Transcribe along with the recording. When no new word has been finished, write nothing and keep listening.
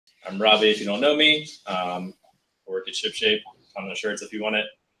I'm Robbie, if you don't know me. I work at ShipShape on the shirts if you want it.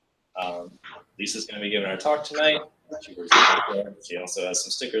 Lisa's going to be giving our talk tonight. She works at Ember. She also has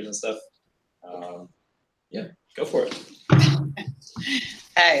some stickers and stuff. Yeah, go for it.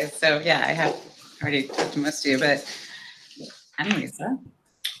 Hey, so yeah, I have already talked to most of you, but I'm Lisa.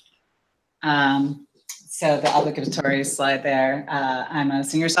 So the obligatory slide there, I'm a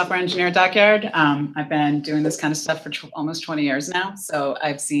senior software engineer at Dockyard. I've been doing this kind of stuff for almost 20 years now, so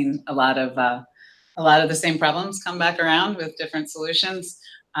I've seen a lot of the same problems come back around with different solutions.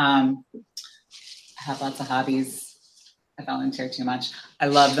 I have lots of hobbies. I volunteer too much. I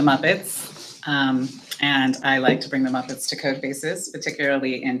love the Muppets, and I like to bring the Muppets to code bases,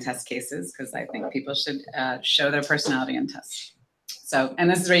 particularly in test cases, because I think people should show their personality in tests. So, and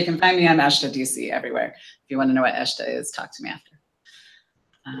this is where you can find me. I'm Eshta.DC everywhere. If you want to know what Eshta is, talk to me after.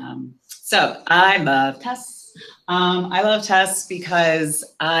 So I love tests. I love tests because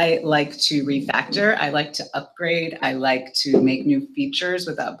I like to refactor. I like to upgrade. I like to make new features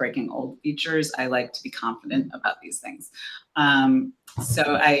without breaking old features. I like to be confident about these things. So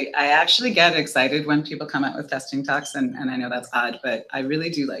I actually get excited when people come out with testing talks, and I know that's odd, but I really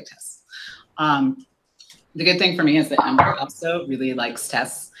do like tests. The good thing for me is that Ember also really likes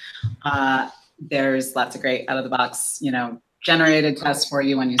tests. There's lots of great out-of-the-box, generated tests for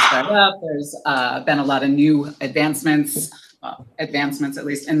you when you start up. There's been a lot of new advancements, at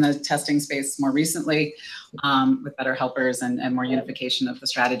least in the testing space more recently, with better helpers and more unification of the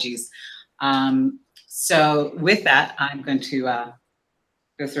strategies. So with that, I'm going to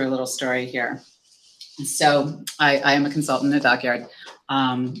go through a little story here. So I am a consultant at Dockyard.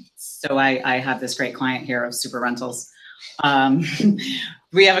 So I have this great client here of Super Rentals.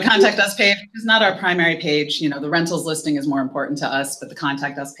 We have a contact us page, which is not our primary page. The rentals listing is more important to us, but the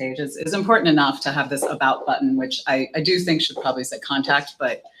contact us page is important enough to have this about button, which I do think should probably say contact,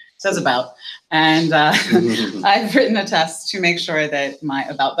 but it says about. And I've written a test to make sure that my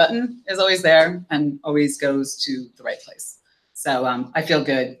about button is always there and always goes to the right place. So I feel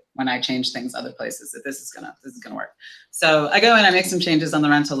good when I change things other places that this is gonna work. So I go and I make some changes on the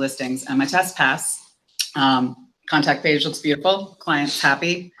rental listings, and my tests pass. Contact page looks beautiful. Client's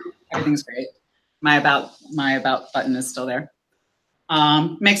happy. Everything's great. My about button is still there.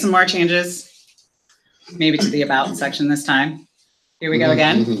 Make some more changes, maybe to the about section this time. Here we go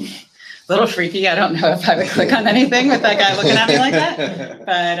again. A little freaky. I don't know if I would click on anything with that guy looking at me like that.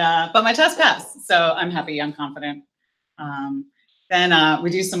 But my test passed, so I'm happy. I'm confident. Then we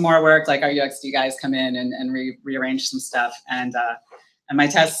do some more work, like our UXD guys come in and rearrange some stuff, and my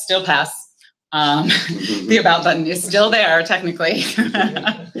tests still pass. The about button is still there technically.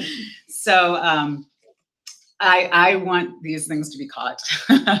 So I want these things to be caught.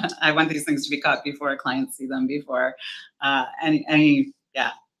 I want these things to be caught before clients see them, before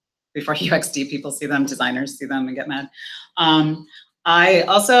before UXD people see them, designers see them and get mad. I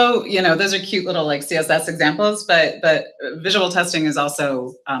also, those are cute little like CSS examples, but visual testing is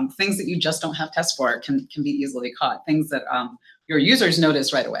also things that you just don't have tests for can be easily caught, things that your users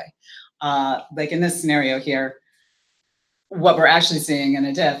notice right away. Like in this scenario here, what we're actually seeing in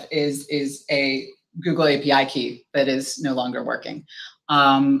a diff is a Google API key that is no longer working.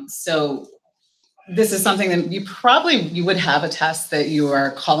 So this is something that you would have a test that you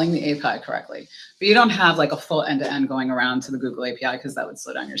are calling the API correctly, but you don't have like a full end-to-end going around to the Google API because that would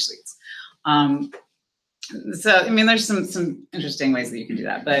slow down your suites. So, I mean, there's some interesting ways that you can do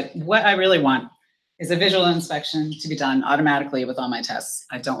that, but what I really want is a visual inspection to be done automatically with all my tests.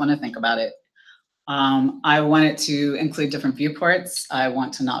 I don't want to think about it. I want it to include different viewports. I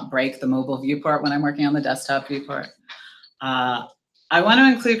want to not break the mobile viewport when I'm working on the desktop viewport. I want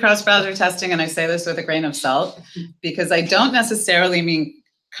to include cross-browser testing, and I say this with a grain of salt, because I don't necessarily mean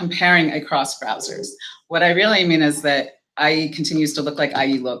comparing across browsers. What I really mean is that IE continues to look like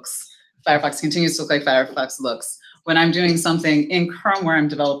IE looks. Firefox continues to look like Firefox looks. When I'm doing something in Chrome where I'm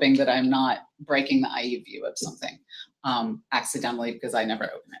developing, that I'm not breaking the IE view of something accidentally because I never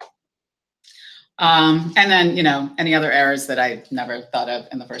open it. And then, any other errors that I never thought of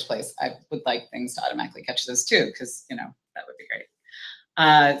in the first place, I would like things to automatically catch those too, because, that would be great.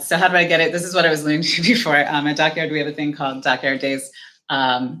 So how do I get it? This is what I was alluding to before. At Dockyard, we have a thing called Dockyard Days.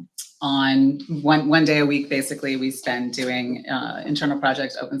 On one day a week, basically, we spend doing internal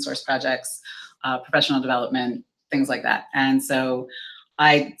projects, open source projects, professional development, things like that. And so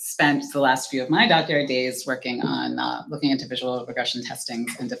I spent the last few of my Dockyard days working on looking into visual regression testing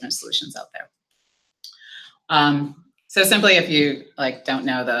and different solutions out there. So simply, if you don't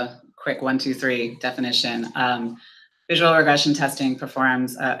know the quick 1, 2, 3 definition, visual regression testing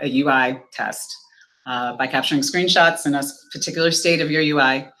performs a UI test by capturing screenshots in a particular state of your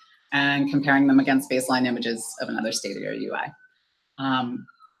UI and comparing them against baseline images of another state of your UI.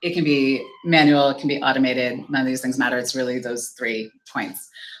 It can be manual, it can be automated. None of these things matter. It's really those 3 points.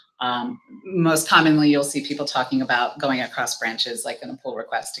 Most commonly, you'll see people talking about going across branches, like in a pull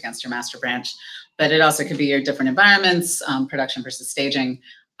request against your master branch. But it also could be your different environments, production versus staging.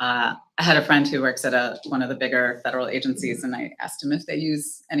 I had a friend who works at one of the bigger federal agencies, and I asked him if they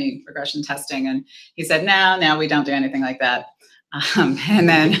use any regression testing, and he said, no, we don't do anything like that. And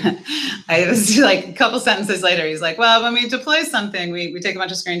then I was like a couple sentences later, he's like, well, when we deploy something, we take a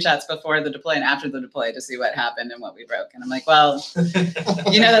bunch of screenshots before the deploy and after the deploy to see what happened and what we broke. And I'm like, well,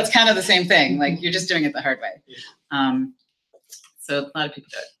 that's kind of the same thing. Like, you're just doing it the hard way. So a lot of people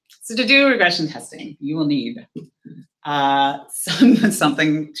do it. So to do regression testing, you will need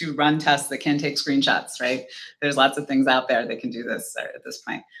something to run tests that can take screenshots, right? There's lots of things out there that can do this at this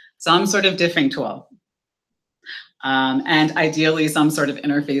point. Some sort of diffing tool. And ideally some sort of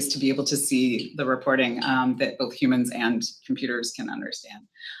interface to be able to see the reporting that both humans and computers can understand.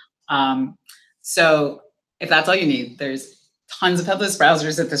 So if that's all you need, there's tons of headless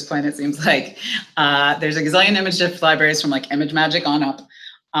browsers at this point, it seems like. There's a gazillion image diff libraries from like ImageMagick on up.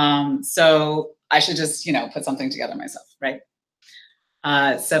 So I should just, put something together myself, right?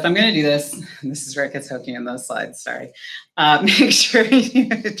 So if I'm going to do this, this is where it gets hokey in those slides, sorry. Make sure you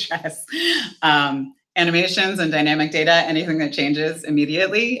address animations and dynamic data. Anything that changes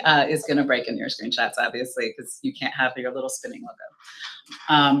immediately is going to break in your screenshots, obviously, because you can't have your little spinning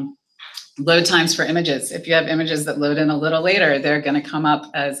logo. Load times for images. If you have images that load in a little later, they're going to come up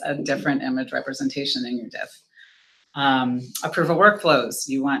as a different image representation in your diff. Approval workflows.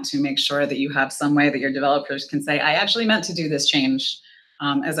 You want to make sure that you have some way that your developers can say, I actually meant to do this change,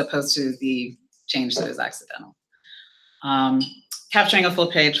 as opposed to the change that is accidental. Capturing a full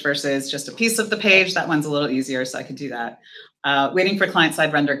page versus just a piece of the page, that one's a little easier, so I could do that. Waiting for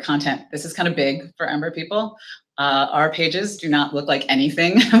client-side rendered content. This is kind of big for Ember people. Our pages do not look like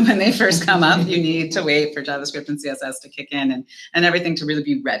anything when they first come up. You need to wait for JavaScript and CSS to kick in and everything to really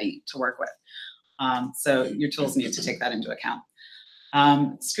be ready to work with. So your tools need to take that into account.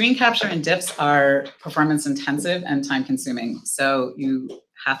 Screen capture and diffs are performance intensive and time consuming. So you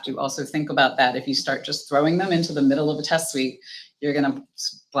have to also think about that. If you start just throwing them into the middle of a test suite, you're going to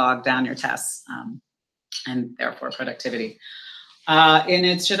bog down your tests and therefore productivity. And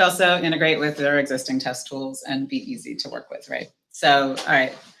it should also integrate with their existing test tools and be easy to work with, right? So, all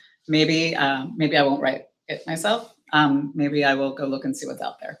right, maybe I won't write it myself. Maybe I will go look and see what's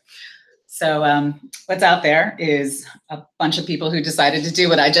out there. So what's out there is a bunch of people who decided to do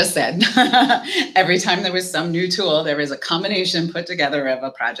what I just said. Every time there was some new tool, there was a combination put together of a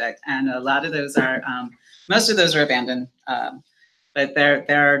project. And a lot of those are, most of those are abandoned. But there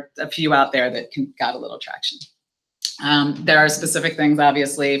are a few out there that got a little traction. There are specific things,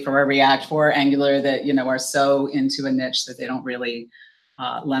 obviously, for React, for Angular that are so into a niche that they don't really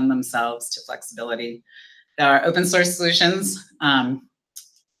lend themselves to flexibility. There are open source solutions,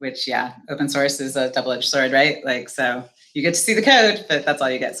 which, yeah, open source is a double-edged sword, right? Like, so you get to see the code, but that's all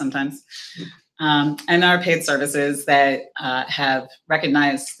you get sometimes. And there are paid services that have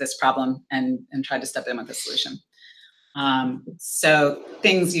recognized this problem and tried to step in with a solution. So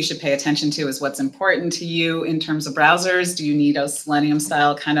things you should pay attention to is what's important to you in terms of browsers. Do you need a Selenium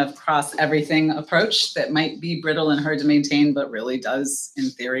style kind of cross everything approach that might be brittle and hard to maintain, but really does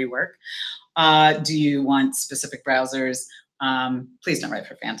in theory work? Do you want specific browsers? Please don't write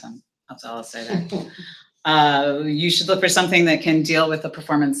for Phantom. That's all I'll say there. You should look for something that can deal with the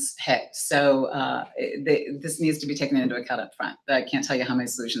performance hit. So this needs to be taken into account up front. But I can't tell you how many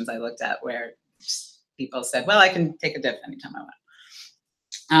solutions I looked at where people said, well, I can take a diff anytime I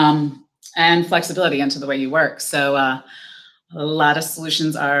want. And flexibility into the way you work. So a lot of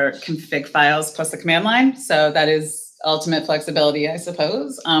solutions are config files plus the command line. So that is ultimate flexibility, I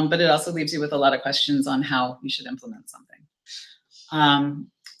suppose. But it also leaves you with a lot of questions on how you should implement something.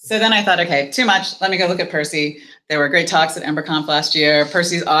 So then I thought, okay, too much. Let me go look at Percy. There were great talks at EmberConf last year.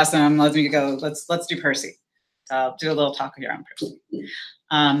 Percy's awesome. Let me go. Let's do Percy. So I'll do a little talk here on Percy.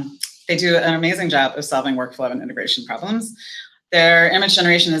 They do an amazing job of solving workflow and integration problems. Their image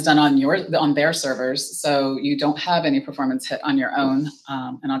generation is done on their servers, so you don't have any performance hit on your own.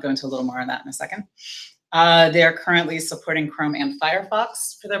 And I'll go into a little more on that in a second. They are currently supporting Chrome and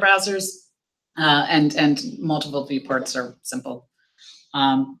Firefox for their browsers, and multiple viewports are simple.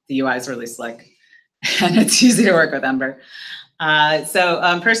 The UI is really slick, and it's easy to work with Ember.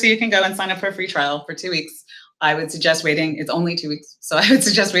 So Percy, you can go and sign up for a free trial for 2 weeks. I would suggest waiting. It's only 2 weeks, so I would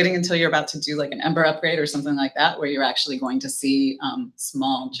suggest waiting until you're about to do like an Ember upgrade or something like that, where you're actually going to see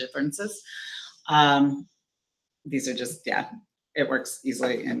small differences. These are just, yeah, it works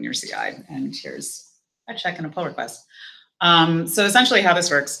easily in your CI. And here's a check and a pull request. So essentially how this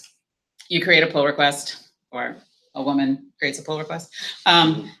works, you create a pull request, or a woman creates a pull request,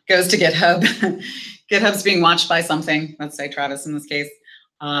 goes to GitHub. GitHub's being watched by something, let's say Travis in this case,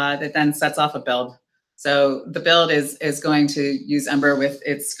 that then sets off a build. So the build is going to use Ember with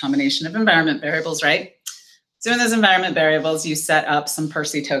its combination of environment variables, right? So in those environment variables, you set up some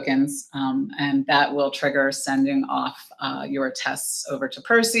Percy tokens, and that will trigger sending off your tests over to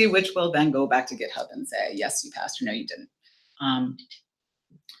Percy, which will then go back to GitHub and say, yes, you passed, or no, you didn't.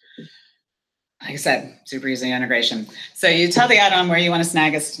 Like I said, super easy integration. So you tell the add-on where you want to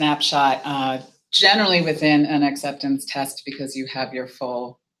snag a snapshot, generally within an acceptance test, because you have your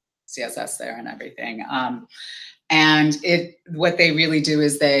full CSS there and everything. And what they really do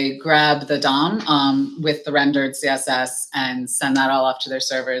is they grab the DOM with the rendered CSS and send that all off to their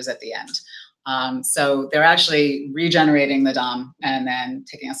servers at the end. So they're actually regenerating the DOM and then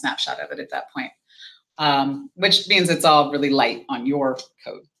taking a snapshot of it at that point, which means it's all really light on your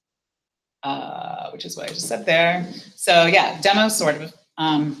code, which is what I just said there. So yeah, demo sort of.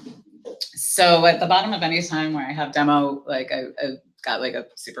 So at the bottom of any time where I have demo, like I've got like a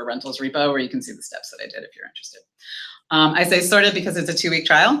super rentals repo where you can see the steps that I did if you're interested. I say sort of because it's a 2-week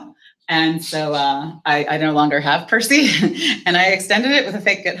trial. And so I no longer have Percy. And I extended it with a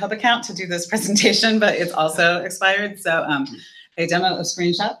fake GitHub account to do this presentation, but it's also expired. So a demo of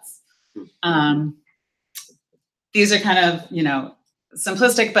screenshots. These are kind of, you know,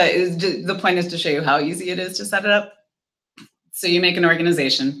 simplistic, but the point is to show you how easy it is to set it up. So you make an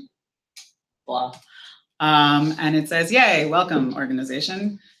organization, blah. And it says, yay, welcome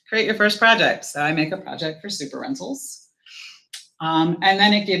organization, create your first project. So I make a project for super rentals. And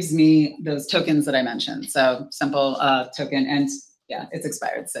then it gives me those tokens that I mentioned. So simple token, and yeah, it's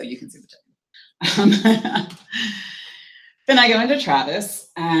expired, so you can see the token. Then I go into Travis,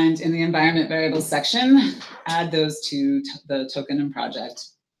 and in the environment variables section, add those to the token and project.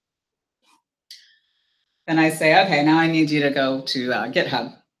 Then I say, okay, now I need you to go to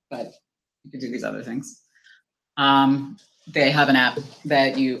GitHub, but you can do these other things. They have an app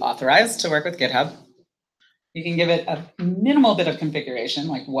that you authorize to work with GitHub. You can give it a minimal bit of configuration,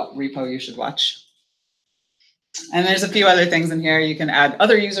 like what repo you should watch. And there's a few other things in here. You can add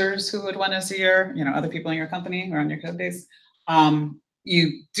other users who would want to see your, you know, other people in your company or on your code base.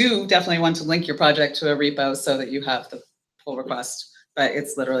 You do definitely want to link your project to a repo so that you have the pull request, but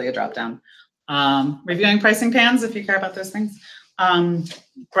it's literally a dropdown. Reviewing pricing pans if you care about those things.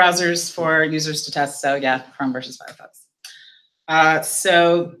 Browsers for users to test. So yeah, Chrome versus Firefox.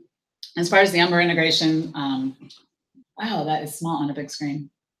 So as far as the Ember integration, wow, that is small on a big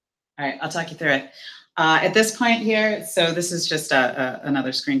screen. All right, I'll talk you through it. At this point here, so this is just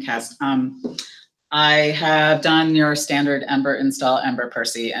another screencast. I have done your standard Ember install, Ember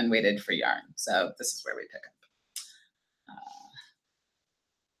Percy, and waited for Yarn. So this is where we pick up.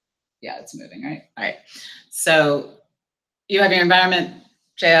 Yeah, it's moving, right? All right. So you have your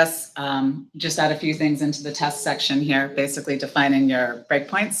environment.js. Just add a few things into the test section here, basically defining your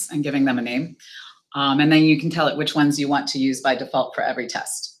breakpoints and giving them a name. And then you can tell it which ones you want to use by default for every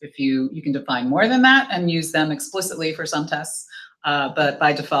test. If you can define more than that and use them explicitly for some tests, but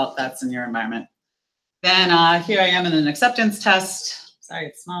by default, that's in your environment. Then here I am in an acceptance test. Sorry,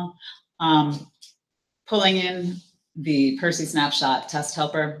 it's small. Pulling in the Percy snapshot test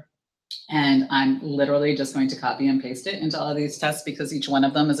helper. And I'm literally just going to copy and paste it into all of these tests because each one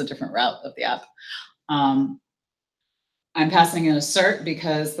of them is a different route of the app. I'm passing in assert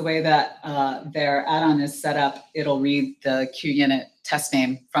because the way that their add-on is set up, it'll read the QUnit test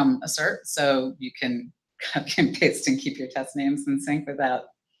name from assert. So you can copy and paste and keep your test names in sync without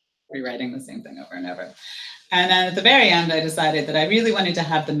rewriting the same thing over and over. And then at the very end, I decided that I really wanted to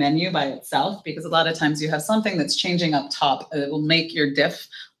have the menu by itself because a lot of times you have something that's changing up top. It will make your diff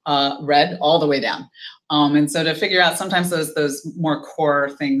red all the way down. And so to figure out sometimes those more core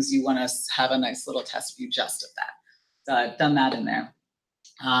things, you want to have a nice little test view just of that. So I've done that in there.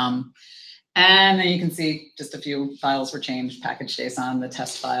 And then you can see just a few files were changed, package.json, the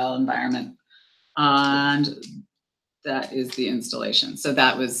test file environment. And that is the installation. So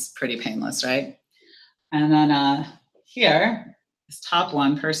that was pretty painless, right? And then here, this top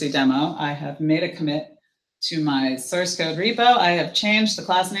one, Percy demo, I have made a commit to my source code repo. I have changed the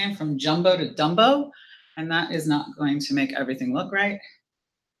class name from Jumbo to Dumbo, and that is not going to make everything look right.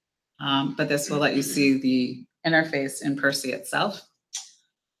 But this will let you see the interface in Percy itself.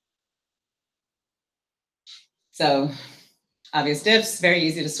 So obvious diffs, very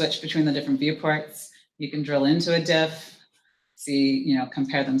easy to switch between the different viewports. You can drill into a diff, see,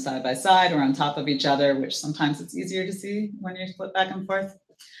 compare them side by side or on top of each other, which sometimes it's easier to see when you flip back and forth.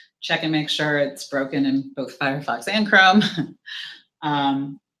 Check and make sure it's broken in both Firefox and Chrome.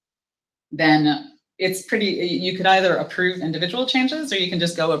 Then it's you could either approve individual changes or you can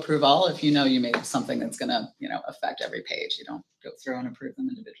just go approve all if you made something that's gonna, affect every page. You don't go through and approve them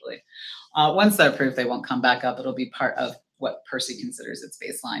individually. Once they're approved, they won't come back up. It'll be part of what Percy considers its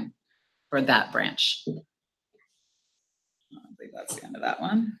baseline for that branch. I believe that's the end of that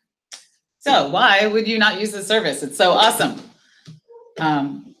one. So why would you not use this service? It's so awesome.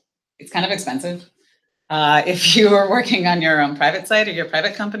 It's kind of expensive. If you are working on your own private site or your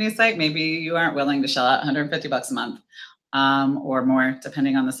private company site, maybe you aren't willing to shell out $150 a month or more,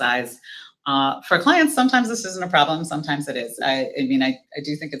 depending on the size. For clients, sometimes this isn't a problem. Sometimes it is. I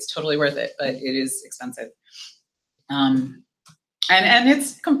do think it's totally worth it, but it is expensive. And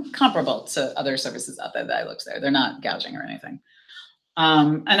it's comparable to other services out there that I looked there. They're not gouging or anything.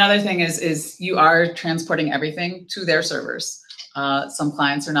 Another thing is you are transporting everything to their servers. Some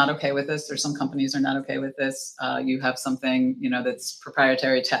clients are not okay with this, or some companies are not okay with this. You have something, that's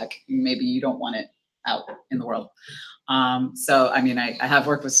proprietary tech. Maybe you don't want it out in the world. I have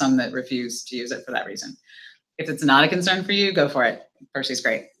worked with some that refuse to use it for that reason. If it's not a concern for you, go for it. Percy's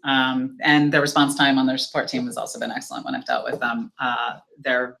great. And the response time on their support team has also been excellent when I've dealt with them.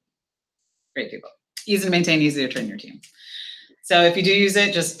 They're great people. Easy to maintain, easy to train your team. So if you do use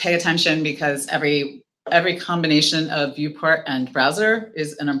it, just pay attention, because every combination of viewport and browser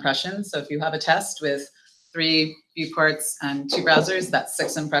is an impression. So if you have a test with 3 viewports and 2 browsers, that's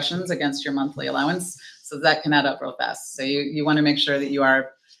 6 impressions against your monthly allowance. So that can add up real fast. So you want to make sure that you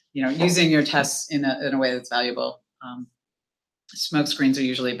are, using your tests in a way that's valuable. Smoke screens are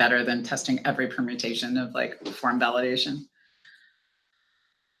usually better than testing every permutation of form validation.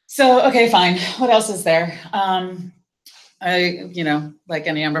 So, okay, fine. What else is there? Like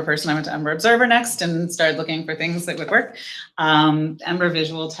any Ember person, I went to Ember Observer next and started looking for things that would work. Ember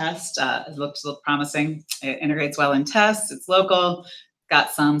visual test, it looks promising. It integrates well in tests. It's local,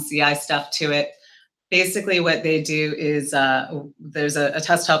 got some CI stuff to it. Basically what they do is there's a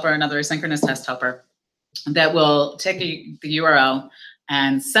test helper, another asynchronous test helper, that will take the URL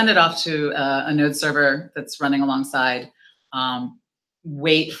and send it off to a node server that's running alongside,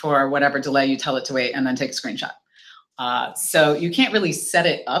 wait for whatever delay you tell it to wait, and then take a screenshot. So you can't really set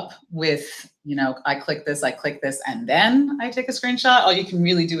it up with, I click this, and then I take a screenshot. All you can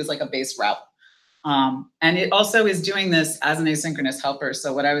really do is a base route. And it also is doing this as an asynchronous helper.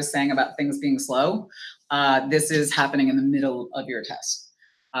 So what I was saying about things being slow, this is happening in the middle of your test.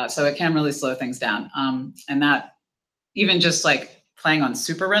 So it can really slow things down. And that, even just playing on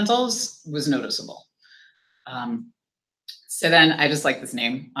super rentals, was noticeable. So then I just like this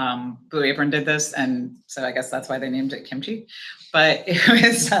name. Blue Apron did this, and so I guess that's why they named it Kimchi. But it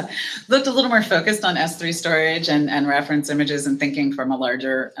was looked a little more focused on S3 storage and reference images and thinking from a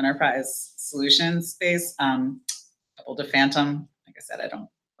larger enterprise solution space. Coupled to Phantom, like I said, I don't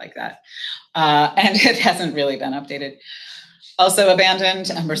like that. And it hasn't really been updated. Also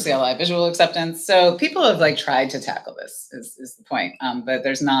abandoned Ember CLI visual acceptance. So people have tried to tackle this is the point, but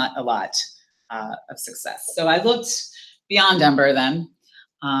there's not a lot of success. So I looked beyond Ember then,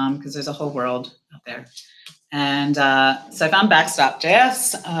 because there's a whole world out there. And so I found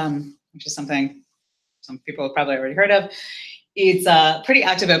Backstop.js, which is something some people have probably already heard of. It's a pretty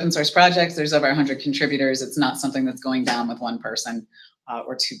active open source project. There's over 100 contributors. It's not something that's going down with one person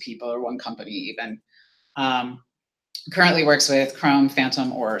or 2 people or one company even. Currently works with Chrome,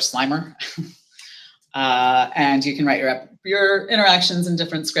 Phantom, or Slimer. And you can write your interactions in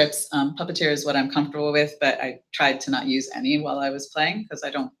different scripts. Puppeteer is what I'm comfortable with, but I tried to not use any while I was playing, because I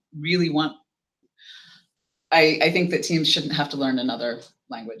don't really want, I think that teams shouldn't have to learn another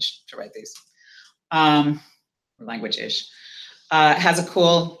language to write these, or language-ish. It has a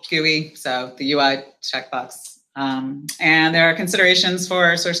cool GUI, so the UI checkbox. And there are considerations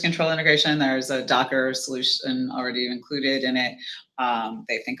for source control integration. There's a Docker solution already included in it.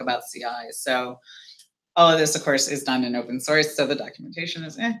 They think about CI. So all of this, of course, is done in open source, so the documentation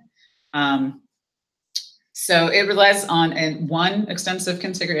is So it relies on one extensive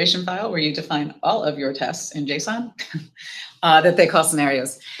configuration file where you define all of your tests in JSON that they call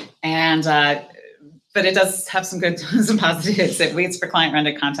scenarios. And but it does have some positives. It waits for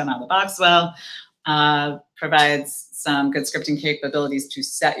client-rendered content out of the box well, provides some good scripting capabilities to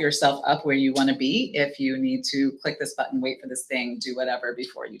set yourself up where you want to be if you need to click this button, wait for this thing, do whatever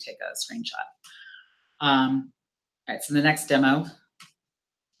before you take a screenshot. All right, so the next demo,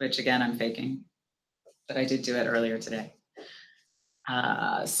 which again, I'm faking, but I did do it earlier today.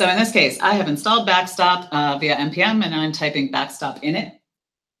 So in this case, I have installed Backstop via npm, and I'm typing Backstop init.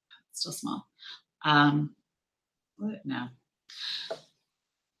 It's still small. What? No.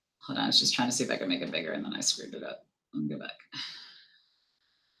 Hold on, I was just trying to see if I could make it bigger, and then I screwed it up. Let me go back.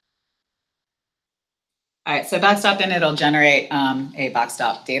 All right, so Backstop init will generate a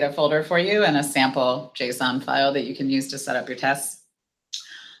Backstop data folder for you and a sample JSON file that you can use to set up your tests.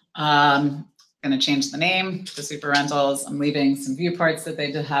 I'm going to change the name to Super Rentals. I'm leaving some viewports that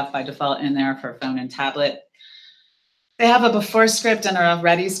they have by default in there for phone and tablet. They have a before script and a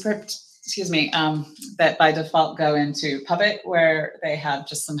ready script, excuse me, that by default go into Puppet, where they have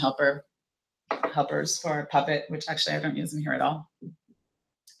just some helpers for Puppet, which actually I don't use them here at all.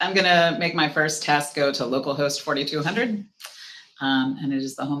 I'm going to make my first test go to localhost 4200, and it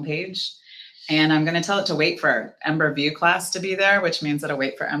is the home page. And I'm going to tell it to wait for Ember view class to be there, which means that I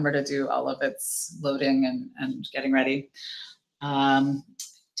wait for Ember to do all of its loading and getting ready. Don't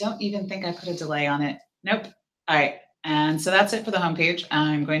even think I put a delay on it. Nope. All right. And so that's it for the home page.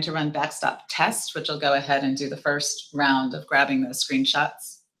 I'm going to run Backstop test, which will go ahead and do the first round of grabbing those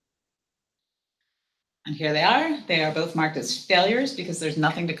screenshots. And here they are. They are both marked as failures because there's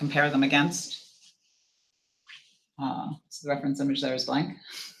nothing to compare them against. So the reference image there is blank.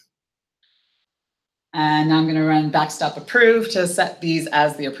 And I'm going to run Backstop approve to set these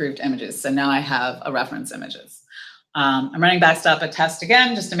as the approved images. So now I have a reference images. I'm running Backstop a test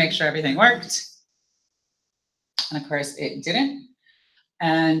again just to make sure everything worked. And of course it didn't.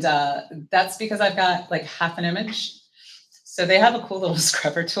 And that's because I've got like half an image. So they have a cool little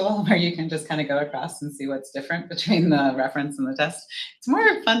scrubber tool where you can just kind of go across and see what's different between the reference and the test. It's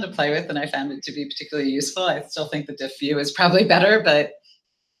more fun to play with, and I found it to be particularly useful. I still think the diff view is probably better, but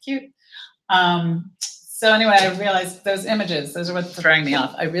cute. So anyway, I realized those images, those are what's throwing me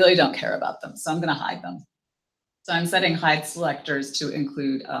off. I really don't care about them, so I'm going to hide them. So I'm setting hide selectors to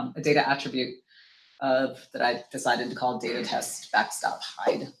include a data attribute that I decided to call data test backstop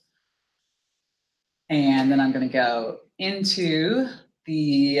hide. And then I'm going to go into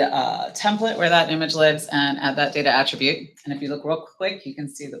the template where that image lives and add that data attribute. And if you look real quick, you can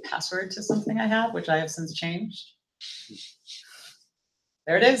see the password to something I have, which I have since changed.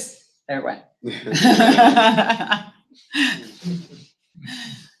 There it is. There it went.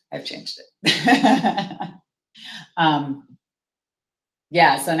 I've changed it.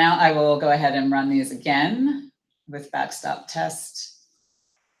 Yeah, so now I will go ahead and run these again with Backstop test.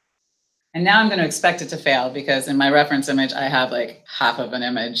 And now I'm going to expect it to fail because in my reference image, I have like half of an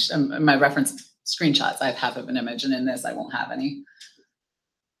image. In my reference screenshots, I have half of an image, and in this, I won't have any.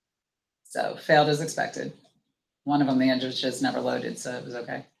 So failed as expected. One of them, the image just never loaded, so it was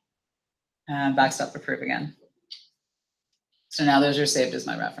okay. And Backstop approve again. So now those are saved as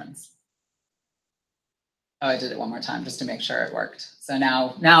my reference. Oh, I did it one more time just to make sure it worked. So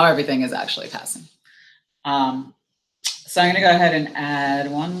now everything is actually passing. So I'm going to go ahead and add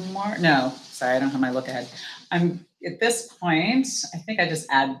one more. No, sorry, I don't have my look ahead. I'm at this point, I think I just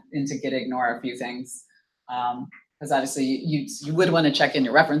add into git ignore a few things. Because obviously you would want to check in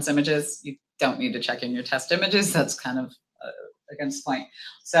your reference images. You don't need to check in your test images. That's kind of against the point.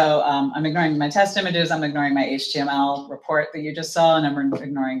 So I'm ignoring my test images. I'm ignoring my HTML report that you just saw, and I'm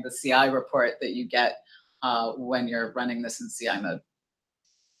ignoring the CI report that you get when you're running this in CI mode.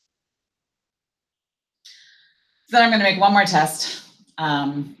 Then I'm going to make one more test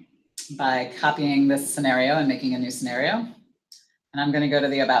by copying this scenario and making a new scenario. And I'm going to go to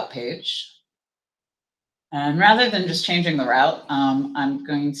the About page. And rather than just changing the route, I'm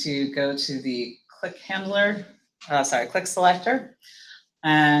going to go to the click selector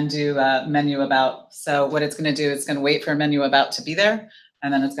and do menu About. So what it's going to do, it's going to wait for menu About to be there,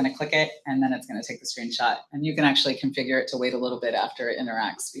 and then it's going to click it, and then it's going to take the screenshot. And you can actually configure it to wait a little bit after it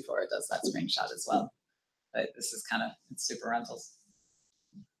interacts before it does that screenshot as well. But this is kind of super rentals.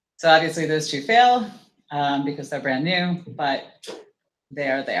 So obviously those two fail because they're brand new, but they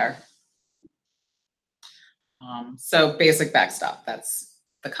are there. So basic Backstop, that's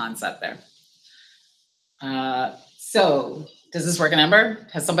the concept there. So does this work in Ember?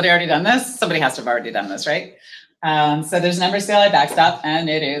 Has somebody already done this? Somebody has to have already done this, right? So there's an Ember CLI Backstop, and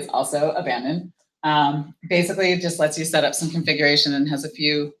it is also abandoned. Basically, it just lets you set up some configuration and has a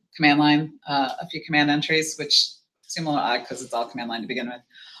few command line, a few command entries, which seem a little odd because it's all command line to begin with.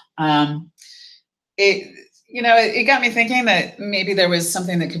 It got me thinking that maybe there was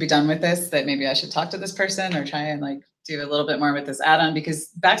something that could be done with this, that maybe I should talk to this person or try and like do a little bit more with this add-on, because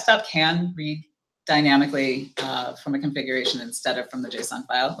Backstop can read dynamically from a configuration instead of from the JSON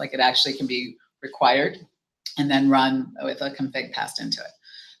file. Like it actually can be required and then run with a config passed into it.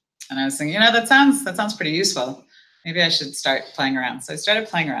 And I was thinking, that sounds pretty useful. maybe I should start playing around. So I started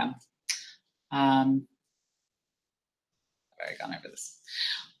playing around. I've already gone over this.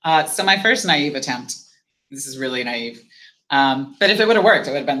 So my first naive attempt, this is really naive, but if it would have worked,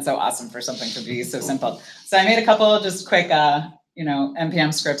 it would have been so awesome for something to be so simple. So I made a couple of just quick,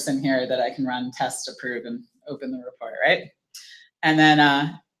 NPM scripts in here that I can run, test, approve, and open the report, right? And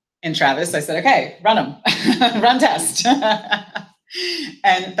then in Travis, I said, okay, run them, run test.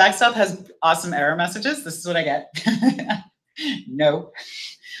 And Backstop has awesome error messages. This is what I get. No.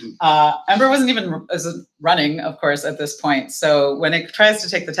 Ember wasn't even running, of course, at this point. So when it tries to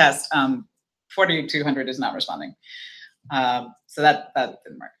take the test, 4200 is not responding. So that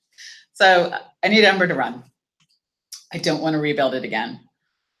didn't work. So I need Ember to run. I don't want to rebuild it again.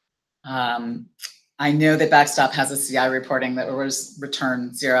 I know that Backstop has a CI reporting that was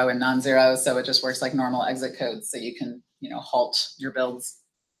return 0 and non-zero, so it just works like normal exit code, so you can, halt your builds.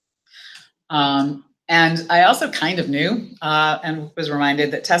 And I also kind of knew and was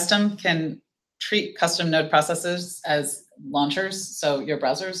reminded that Testum can treat custom node processes as launchers. So your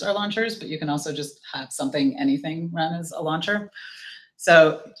browsers are launchers, but you can also just have something, anything run as a launcher.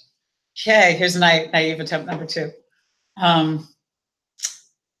 So, okay, here's naive attempt number 2.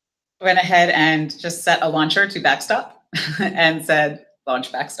 Went ahead and just set a launcher to Backstop and said,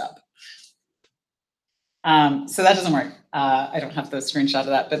 launch Backstop. So that doesn't work. I don't have the screenshot of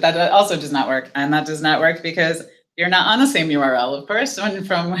that, but that also does not work. And that does not work because you're not on the same URL, of course,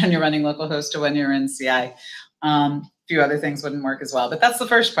 from when you're running localhost to when you're in CI. A few other things wouldn't work as well, but that's the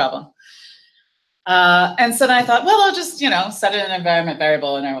first problem. And so then I thought, well, I'll just, set it in an environment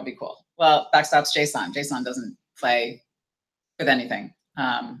variable and it will be cool. Well, Backstop's JSON. JSON doesn't play with anything.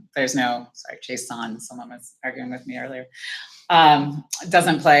 There's no, sorry, JSON, someone was arguing with me earlier.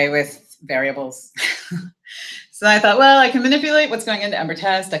 Doesn't play with variables. So I thought, well, I can manipulate what's going into Ember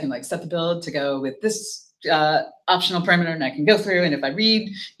test. I can set the build to go with this optional parameter, and I can go through, and if I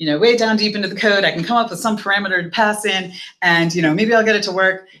read, way down deep into the code, I can come up with some parameter to pass in, and maybe I'll get it to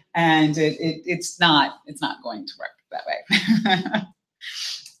work. And it's not going to work that way.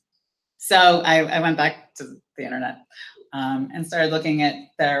 So I went back to the internet and started looking at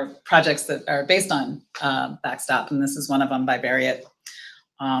their projects that are based on Backstop, and this is one of them by Variet.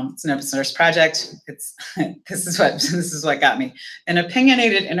 It's an open source project. This is what got me. An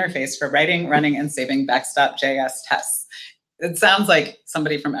opinionated interface for writing, running, and saving Backstop.js tests. It sounds like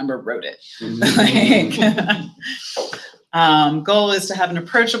somebody from Ember wrote it. Goal is to have an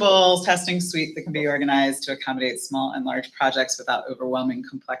approachable testing suite that can be organized to accommodate small and large projects without overwhelming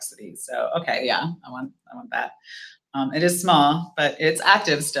complexity. So, okay, yeah, I want that. It is small, but it's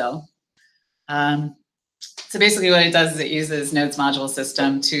active still. So basically what it does is it uses Node's module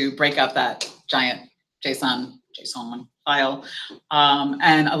system to break up that giant JSON file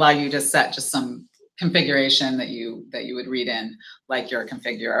and allow you to set just some configuration that you would read in, like your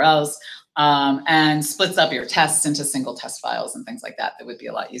config URLs, and splits up your tests into single test files and things like that would be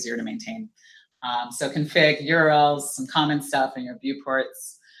a lot easier to maintain. So config URLs, some common stuff in your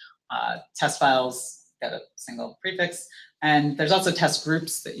viewports, test files, get a single prefix, and there's also test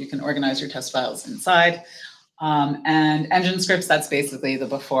groups that you can organize your test files inside. And engine scripts, that's basically the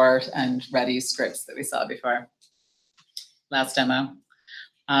before and ready scripts that we saw before. Last demo.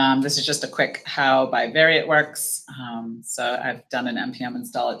 This is just a quick how by Variet works. So I've done an npm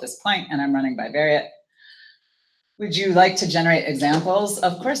install at this point, and I'm running by Variet. Would you like to generate examples?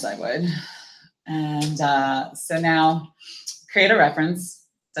 Of course I would. And so now create a reference.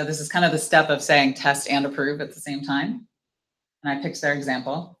 So this is kind of the step of saying test and approve at the same time. And I picked their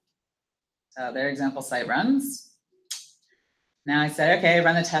example. So their example site runs. Now I said, okay,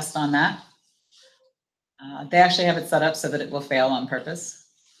 run a test on that. They actually have it set up so that it will fail on purpose.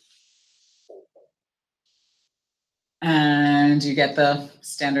 And you get the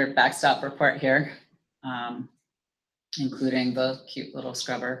standard Backstop report here, including the cute little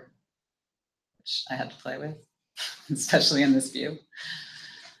scrubber, which I had to play with, especially in this view.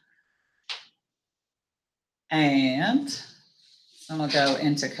 And then we'll go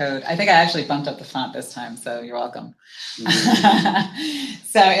into code. I think I actually bumped up the font this time, so you're welcome.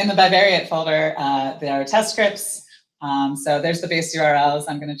 So in the by Variet folder, there are test scripts. So there's the base URLs.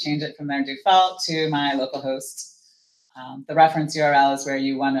 I'm going to change it from their default to my localhost. The reference URL is where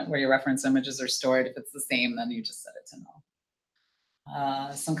your reference images are stored. If it's the same, then you just set it to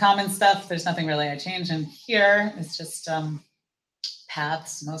null. Some common stuff. There's nothing really I change in here. It's just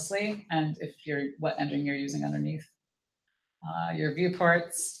paths mostly, and what engine you're using underneath. Your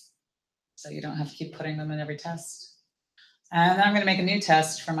viewports, so you don't have to keep putting them in every test. And then I'm going to make a new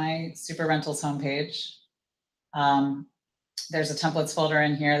test for my Super Rentals homepage. There's a templates folder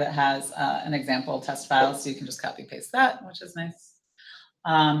in here that has an example test file, so you can just copy paste that, which is nice.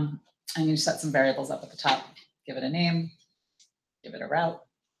 And you set some variables up at the top. Give it a name, give it a route,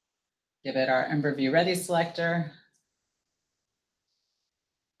 give it our Ember view ready selector.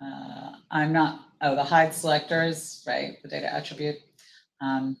 The hide selectors, right, the data attribute.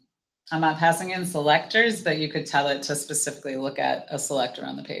 I'm not passing in selectors, but you could tell it to specifically look at a selector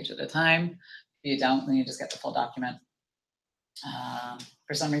on the page at a time. If you don't, then you just get the full document.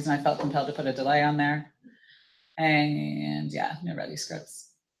 For some reason, I felt compelled to put a delay on there. And yeah, no ready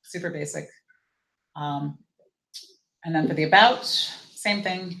scripts, super basic. And then for the about, same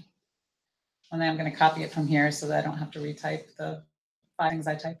thing. And then I'm going to copy it from here so that I don't have to retype the 5 things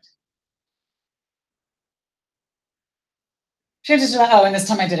I typed. Changes to, and this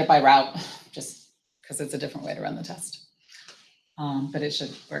time I did it by route, just because it's a different way to run the test. But it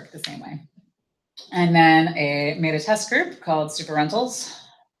should work the same way. And then I made a test group called Super Rentals.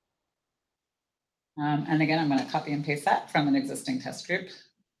 And again, I'm going to copy and paste that from an existing test group.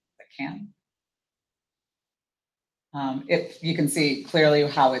 I can. If you can see clearly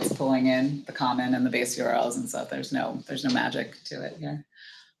how it's pulling in the common and the base URLs and stuff. There's no magic to it here.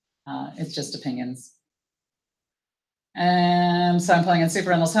 It's just opinions. And so I'm pulling in Super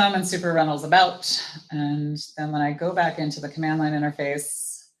Rentals Home and Super Rentals About. And then when I go back into the command line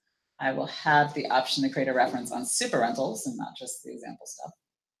interface, I will have the option to create a reference on Super Rentals and not just the example stuff.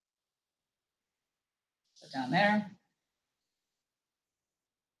 So down there.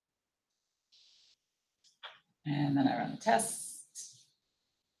 And then I run the test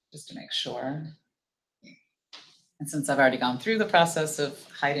just to make sure. And since I've already gone through the process of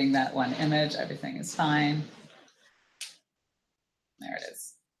hiding that one image, everything is fine. There it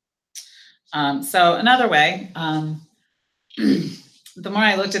is. So another way, the more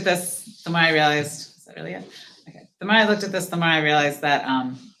I looked at this, the more I realized, is that really it? Okay. The more I looked at this, the more I realized that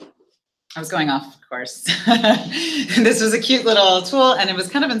I was going off course. This was a cute little tool, and it was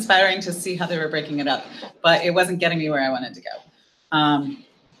kind of inspiring to see how they were breaking it up, but it wasn't getting me where I wanted to go.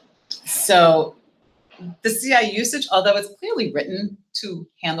 So the CI usage, although it's clearly written to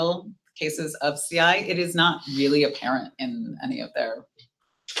handle cases of CI, it is not really apparent in any of their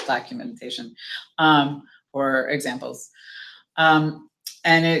documentation or examples. And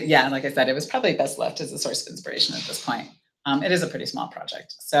like I said, it was probably best left as a source of inspiration at this point. It is a pretty small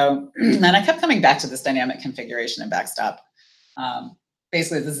project. So, and I kept coming back to this dynamic configuration in Backstop.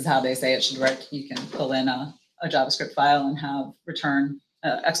 Basically, this is how they say it should work. You can pull in a JavaScript file and have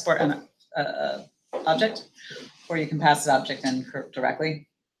export an object, or you can pass the object in directly.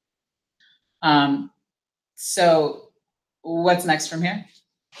 So what's next from here?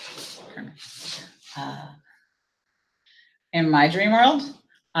 In my dream world,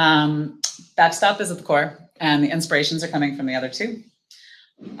 Backstop is at the core, and the inspirations are coming from the other two.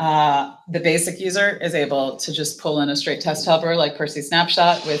 The basic user is able to just pull in a straight test helper like Percy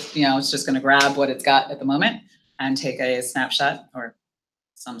snapshot with, it's just going to grab what it's got at the moment and take a snapshot or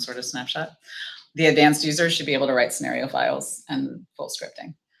some sort of snapshot. The advanced user should be able to write scenario files and full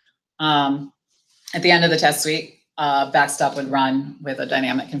scripting. At the end of the test suite, Backstop would run with a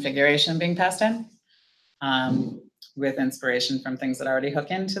dynamic configuration being passed in with inspiration from things that already hook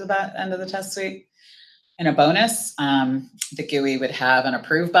into the end of the test suite. In a bonus, the GUI would have an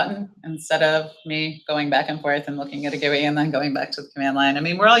approve button instead of me going back and forth and looking at a GUI and then going back to the command line. I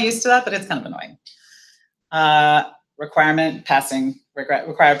mean, we're all used to that, but it's kind of annoying. Required passing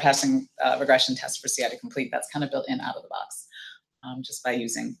regression tests for CI to complete. That's kind of built in out of the box just by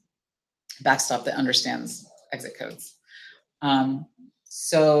using Backstop that understands exit codes.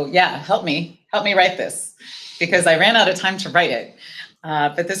 So yeah, help me write this because I ran out of time to write it.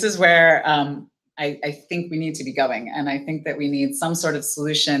 But this is where I think we need to be going. And I think that we need some sort of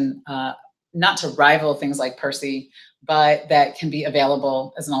solution, not to rival things like Percy, but that can be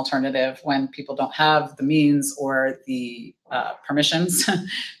available as an alternative when people don't have the means or the permissions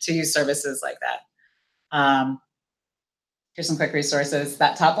to use services like that. Here's some quick resources.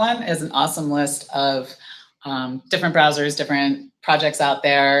 That top one is an awesome list of different browsers, different projects out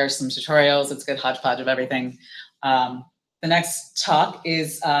there, some tutorials. It's a good hodgepodge of everything. The next talk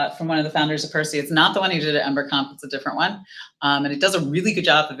is from one of the founders of Percy. It's not the one who did at EmberConf, it's a different one. And it does a really good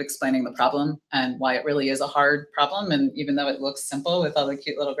job of explaining the problem and why it really is a hard problem. And even though it looks simple with all the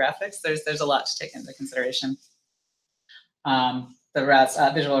cute little graphics, there's a lot to take into consideration. The rest,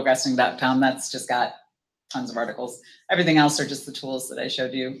 visualregressing.com, that's just got tons of articles. Everything else are just the tools that I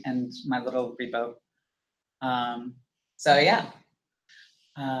showed you and my little repo. So yeah,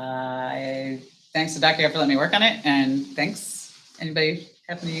 thanks to Dr. for letting me work on it, and thanks. Anybody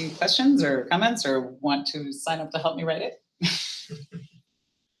have any questions or comments or want to sign up to help me write it?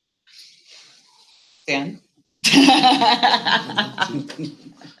 Dan?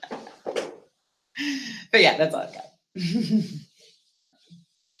 But yeah, that's all I've got.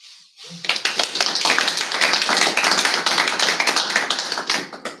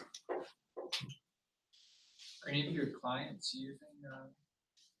 Are any of your clients using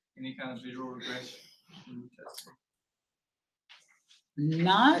any kind of visual regression testing?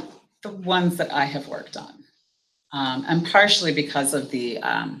 Not the ones that I have worked on. And partially because of the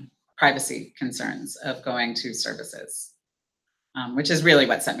privacy concerns of going to services, which is really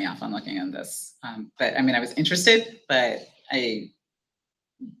what set me off on looking at this. But I mean, I was interested, but I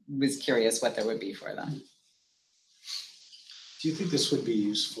was curious what there would be for them. Do you think this would be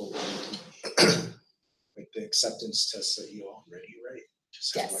useful, like the acceptance tests that you already write?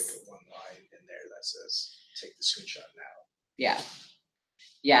 Just have like a one line in there that says, take the screenshot now. Yeah.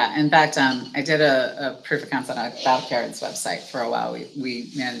 Yeah, in fact, I did a proof of concept on Backstop's website for a while. We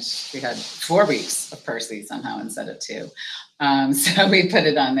had 4 weeks of Percy somehow instead of 2. So we put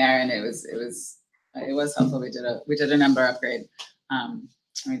it on there, and it was helpful. We did an Ember upgrade.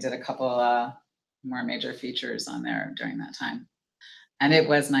 We did a couple more major features on there during that time, and it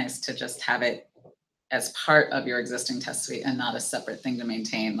was nice to just have it as part of your existing test suite and not a separate thing to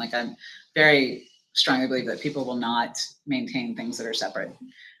maintain. Like, I'm very strongly believe that people will not maintain things that are separate.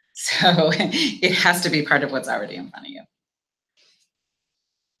 So it has to be part of what's already in front of you.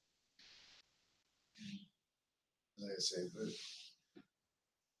 Like I say, but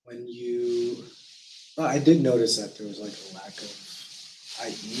when I did notice that there was like a lack of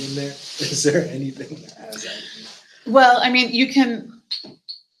IE in there. Is there anything that has IE? Well, I mean, you can,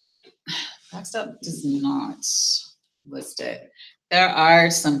 Backstop does not list it. There are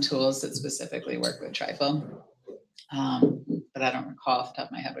some tools that specifically work with trifle, but I don't recall off the top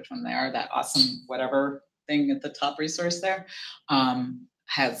of my head which one they are. That awesome whatever thing at the top resource there does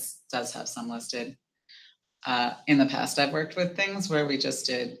have some listed. In the past, I've worked with things where we just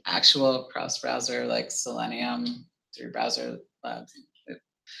did actual cross-browser, like Selenium through browser labs.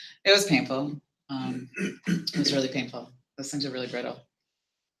 It was painful. It was really painful. Those things are really brittle.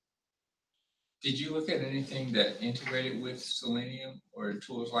 Did you look at anything that integrated with Selenium or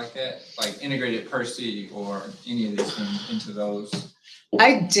tools like that, like integrated Percy or any of these things into those?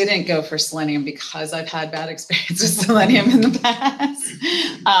 I didn't go for Selenium because I've had bad experience with Selenium in the past.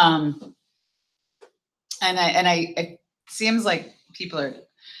 It seems like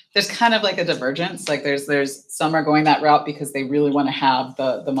there's kind of like a divergence. Like there's some are going that route because they really want to have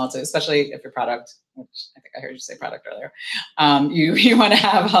the multi, especially if your product, which I think I heard you say product earlier, you want to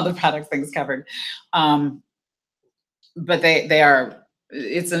have all the product things covered. But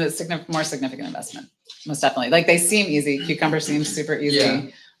it's a more significant investment, most definitely. Like they seem easy. Cucumber seems super easy. Yeah.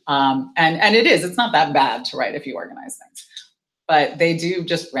 And it's not that bad to write if you organize things. But they do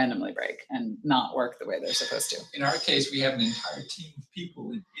just randomly break and not work the way they're supposed to. In our case, we have an entire team of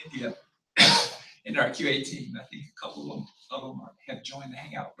people in India in our QA team. I think a couple of them have joined the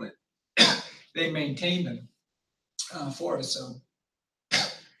Hangout, but they maintain them for us. So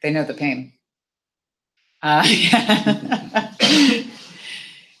they know the pain.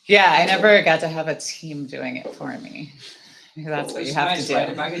 Yeah, I never got to have a team doing it for me. That's what you have to do. Right?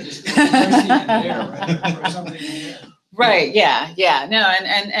 If I could just put Percy in there, right? Or something in there. Right. Yeah. No.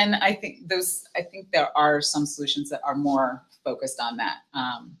 And I think there are some solutions that are more focused on that.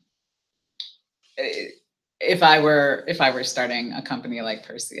 If I were starting a company like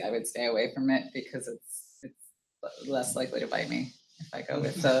Percy, I would stay away from it because it's less likely to bite me if I go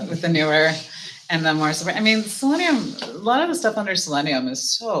with the newer and the more. I mean, Selenium. A lot of the stuff under Selenium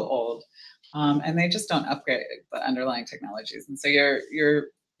is so old, and they just don't upgrade the underlying technologies. And so you're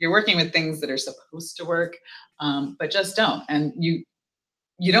working with things that are supposed to work, but just don't. And you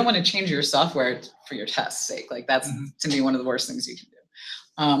don't want to change your software for your test's sake. Like that's to me one of the worst things you can do.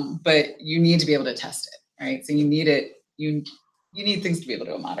 But you need to be able to test it, right? So you need it. You need things to be able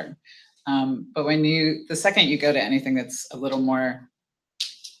to go modern. But the second you go to anything that's a little more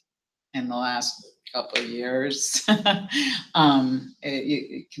in the last couple of years,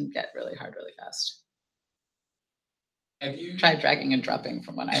 it can get really hard really fast. Have you tried dragging and dropping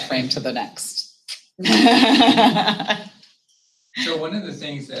from one iframe to the next? So one of the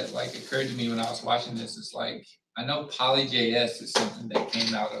things that like occurred to me when I was watching this is like, I know Poly.js is something that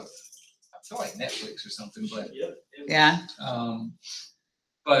came out of, I feel like Netflix or something, but yeah.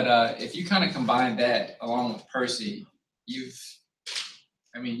 But if you kind of combine that along with Percy, you've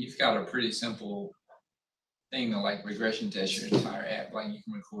got a pretty simple thing to like regression test your entire app. Like you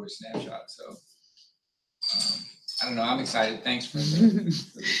can record snapshots. So I don't know. I'm excited. Thanks for the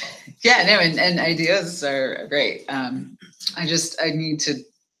call. Yeah, no, and ideas are great. I need to,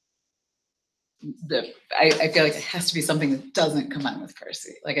 I feel like it has to be something that doesn't come on with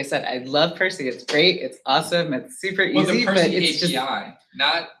Percy. Like I said, I love Percy. It's great. It's awesome. It's super Well, easy, the but Percy it's API, just,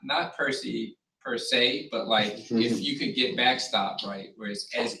 not Percy per se, but like if you could get Backstop, right, where it's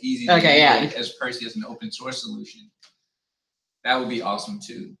as easy to integrate as Percy as an open source solution, that would be awesome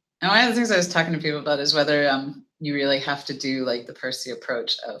too. And one of the things I was talking to people about is whether you really have to do like the Percy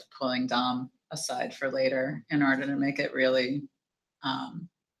approach of pulling DOM aside for later in order to make it really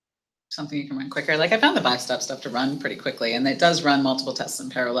something you can run quicker. Like I found the Backstop stuff to run pretty quickly, and it does run multiple tests in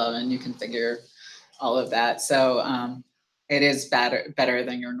parallel, and you configure all of that. So it is better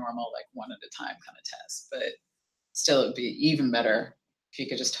than your normal like one at a time kind of test, but still it'd be even better if you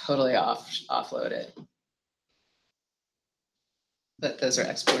could just totally offload it. But those are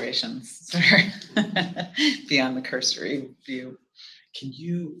explorations beyond the cursory view. Can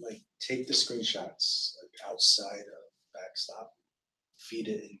you like take the screenshots like outside of Backstop, feed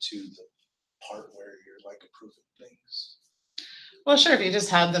it into the part where you're like approving things? Well, sure, if you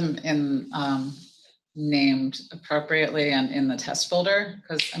just had them in named appropriately and in the test folder,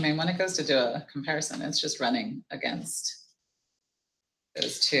 because I mean, when it goes to do a comparison, it's just running against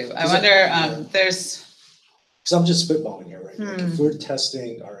those two. I wonder, there's. Because I'm just spitballing here, right? Like if we're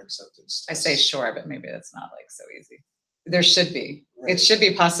testing our acceptance I tests, say sure, but maybe it's not like so easy. There should be. Right. It should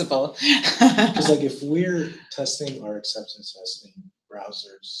be possible. Because like if we're testing our acceptance tests in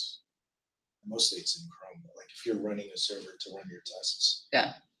browsers, mostly it's in Chrome, but like if you're running a server to run your tests,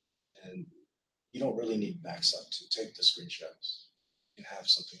 Yeah. and you don't really need Backstop to take the screenshots. You can have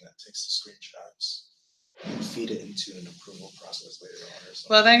something that takes the screenshots and feed it into an approval process later on or something.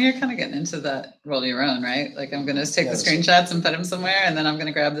 Well, then you're kind of getting into that roll your own, right? Like I'm going to take the screenshots and put them somewhere, and then I'm going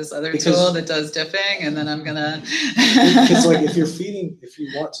to grab this other tool that does diffing, and then I'm going to. Because like if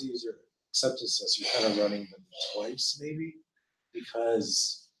you want to use your acceptance tests, you're kind of running them twice, maybe,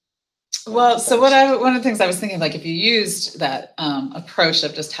 because. Well, so one of the things I was thinking, like if you used that approach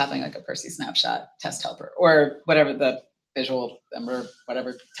of just having like a Percy snapshot test helper or whatever the visual Ember,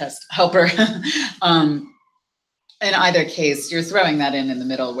 whatever test helper, in either case, you're throwing that in the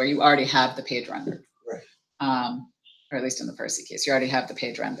middle where you already have the page rendered. Right. Or at least in the Percy case, you already have the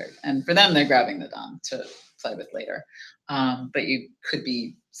page rendered. And for them, they're grabbing the DOM to play with later. But you could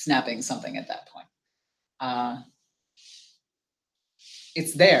be snapping something at that point.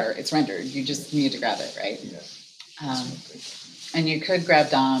 It's there, it's rendered. You just need to grab it, right? Yeah. And you could grab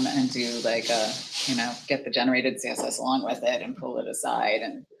DOM and do like get the generated CSS along with it and pull it aside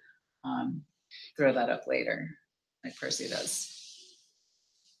and throw that up later, like Percy does.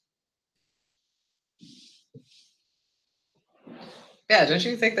 Yeah, don't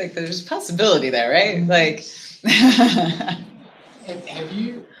you think like there's a possibility there, right? Like, have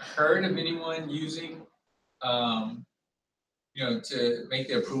you heard of anyone using, to make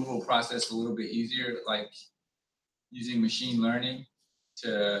the approval process a little bit easier, like using machine learning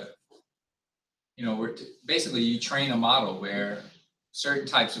to, basically you train a model where certain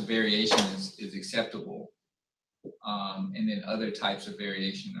types of variation is acceptable, and then other types of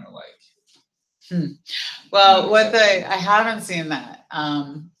variation are like. Well, I haven't seen that.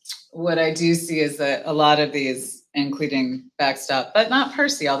 What I do see is that a lot of these, including Backstop, but not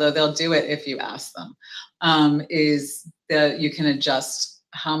Percy, although they'll do it if you ask them, is that you can adjust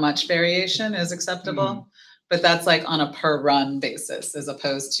how much variation is acceptable, but that's like on a per run basis as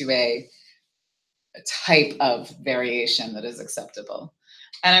opposed to a type of variation that is acceptable.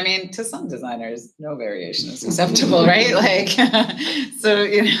 And I mean, to some designers, no variation is acceptable, right? Like, so,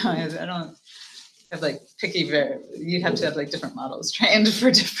 I don't have like you'd have to have like different models trained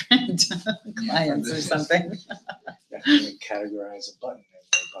for different clients or something. Categorize a button as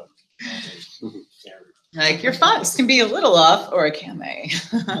a button. Like your fonts can be a little off, or can they?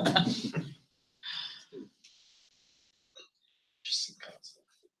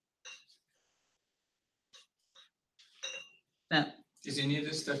 Yeah. Is any of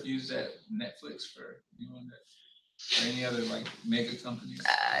this stuff used at Netflix for anyone or any other like mega companies?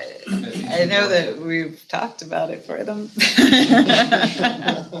 I know that we've talked about it for them.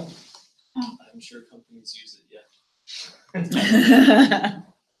 I'm sure companies use it, yeah.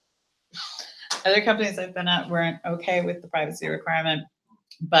 Other companies I've been at weren't okay with the privacy requirement,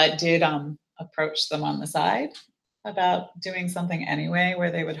 but did approach them on the side about doing something anyway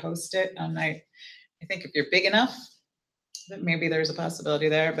where they would host it. I think if you're big enough, that maybe there's a possibility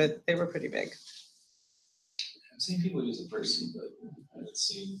there, but they were pretty big. I've seen people use a Percy, but I haven't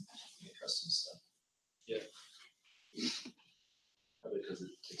seen any custom stuff. Yeah. Probably because it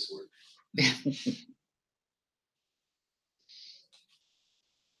takes work.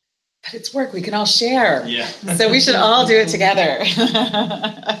 this work we can all share. Yeah. So we should all do it together.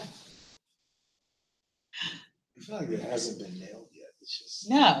 I feel like it hasn't been nailed yet. It's just.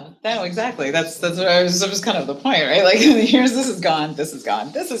 No, exactly. That's what that was kind of the point, right? Like, here's this is gone, this is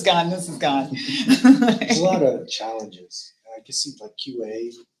gone, this is gone, this is gone. There's a lot of challenges. I can see like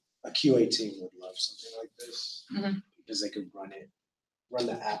a QA team would love something like this because they could run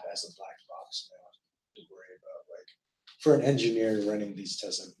the app as a black box. They don't have to worry about like, for an engineer running these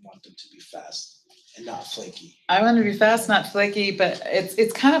tests, I want them to be fast and not flaky. I want to be fast, not flaky, but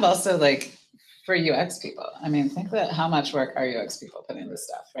it's kind of also like for UX people. I mean, think about how much work our UX people put into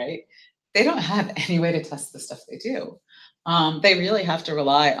stuff, right? They don't have any way to test the stuff they do. They really have to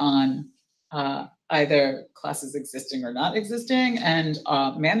rely on either classes existing or not existing and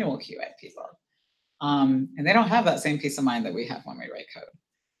manual QA people. And they don't have that same peace of mind that we have when we write code.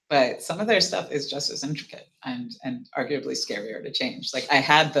 But some of their stuff is just as intricate and arguably scarier to change. Like I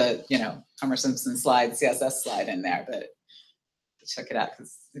had the, Homer Simpson slide, CSS slide in there, but I took it out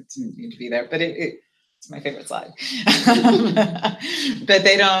because it didn't need to be there. But it's my favorite slide. But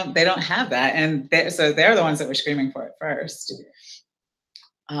they don't have that, and so they're the ones that were screaming for it first.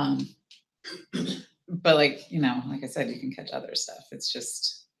 But like I said, you can catch other stuff. It's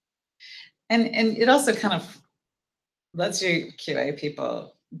just, and it also kind of lets you QA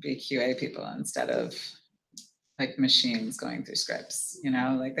people be QA people instead of like machines going through scripts.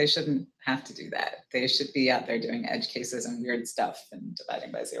 Like they shouldn't have to do that. They should be out there doing edge cases and weird stuff and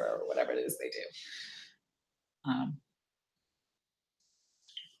dividing by zero or whatever it is they do.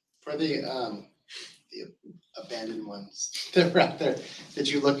 For the abandoned ones that were out there, did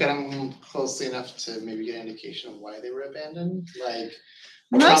you look at them closely enough to maybe get an indication of why they were abandoned? Like,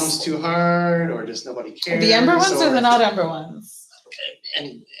 the problem's too hard, or just nobody cares? The Ember ones or the not Ember ones?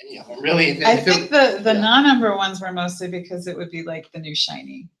 Any of them, really. I think the non-Ember ones were mostly because it would be like the new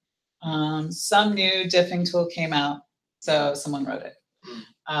shiny. Some new diffing tool came out, so someone wrote it.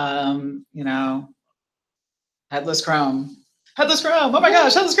 Headless Chrome. Headless Chrome, oh my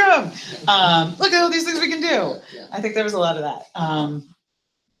gosh, Headless Chrome. Look at all these things we can do. Yeah. I think there was a lot of that.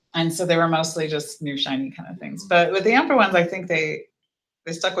 And so they were mostly just new shiny kind of things. But with the Ember ones, I think they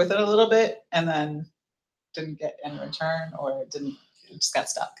stuck with it a little bit and then didn't get any return or just got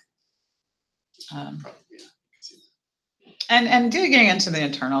stuck. And getting into the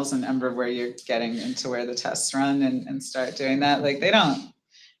internals in Ember where you're getting into where the tests run and start doing that, like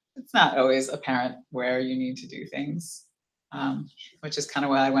it's not always apparent where you need to do things. Which is kind of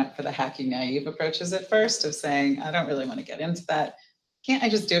why I went for the hacky naive approaches at first of saying, I don't really want to get into that. Can't I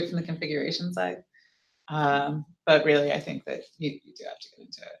just do it from the configuration side? But really, I think that you do have to get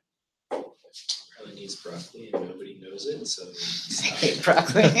into it. Probably needs broccoli and nobody knows it, so. I hate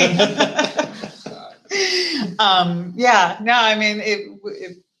broccoli. Yeah, no, I mean,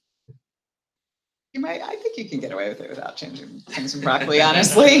 I think you can get away with it without changing things in broccoli,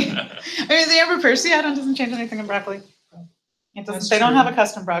 honestly. I mean, the Ember Percy add-on doesn't change anything in broccoli. It doesn't. They don't have a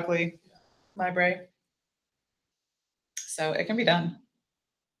custom broccoli library, so it can be done.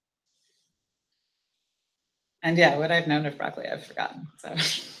 And yeah, what I've known of broccoli, I've forgotten. So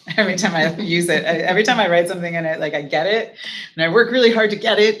every time I use it, every time I write something in it, like I get it, and I work really hard to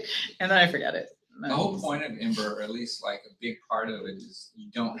get it, and then I forget it. The whole point of Ember, or at least like a big part of it, is you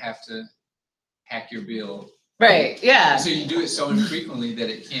don't have to hack your build. Right, yeah. So you do it so infrequently that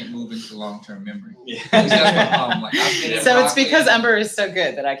it can't move into long-term memory. Yeah. That's my problem. Like, So it's because Ember is so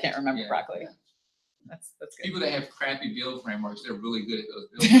good that I can't remember broccoli. Yeah. That's good. People that have crappy build frameworks, they're really good at those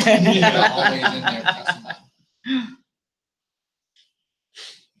build frameworks. They're always in there testing them.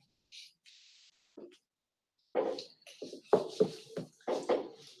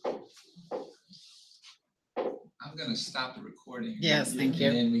 I'm gonna stop the recording. Yes, thank you.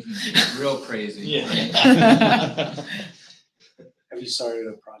 And then we can get real crazy. Yeah. Right? Have you started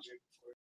a